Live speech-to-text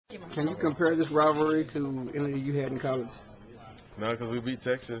Can you compare this rivalry to any you had in college? No, because we beat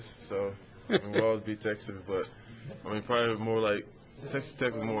Texas, so we always beat Texas. But I mean, probably more like Texas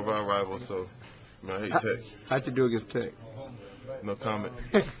Tech was more of our rival. So I mean, I hate Tech. How'd you do against Tech? No comment.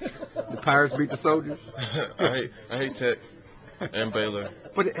 The Pirates beat the Soldiers. I hate Tech and Baylor.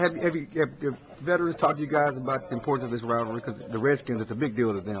 But have the veterans talked to you guys about the importance of this rivalry? Because the Redskins, it's a big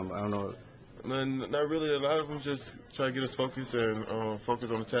deal to them. I don't know. No, not really. A lot of them just try to get us focused and focus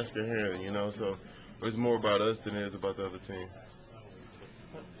on the task at hand. So it's more about us than it is about the other team.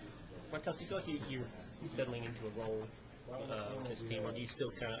 Marcus, do you feel like you're settling into a role with this team, or do you still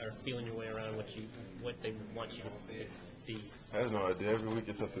kind of are feeling your way around what they want you to be? I have no idea. Every week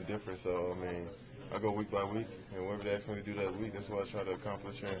it's something different. So I mean, I go week by week, and whatever they ask me to do that week, that's what I try to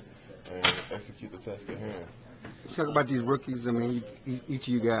accomplish and execute the task at hand. Talk about these rookies. I mean, each of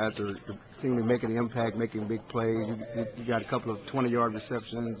you guys are seemingly making an impact, making big plays. You got a couple of 20-yard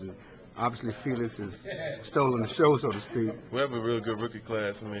receptions, and obviously Felix has stolen the show, so to speak. We have a real good rookie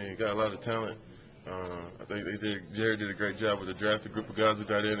class. I mean, got a lot of talent. I think Jerry did a great job with the draft, a group of guys who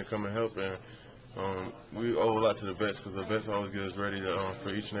got in to come and help, and we owe a lot to the vets because the vets always get us ready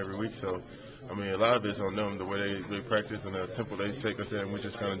for each and every week. So, I mean, a lot of it's on them, the way they practice and the tempo they take us in. We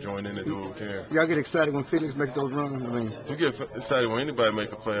just kind of join in and do what we can. Y'all get excited when Felix makes those runs? I mean, we get excited when anybody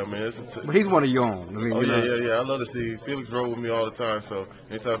make a play. I mean, but he's one of your own. I mean, yeah. I love to see Felix roll with me all the time. So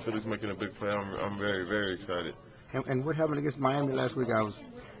anytime Felix making a big play, I'm very, very excited. And what happened against Miami last week?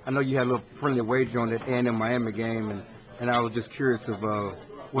 I know you had a little friendly wager on that A&M Miami game, and I was just curious of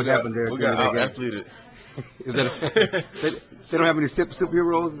what happened there. We got out-athleted. They don't have any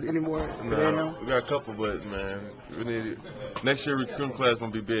superheroes anymore? No, we got a couple, but man, we need it. Next year recruiting class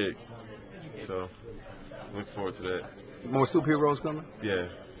gonna be big, so look forward to that. More superheroes coming? Yeah,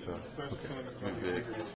 so it'll be big.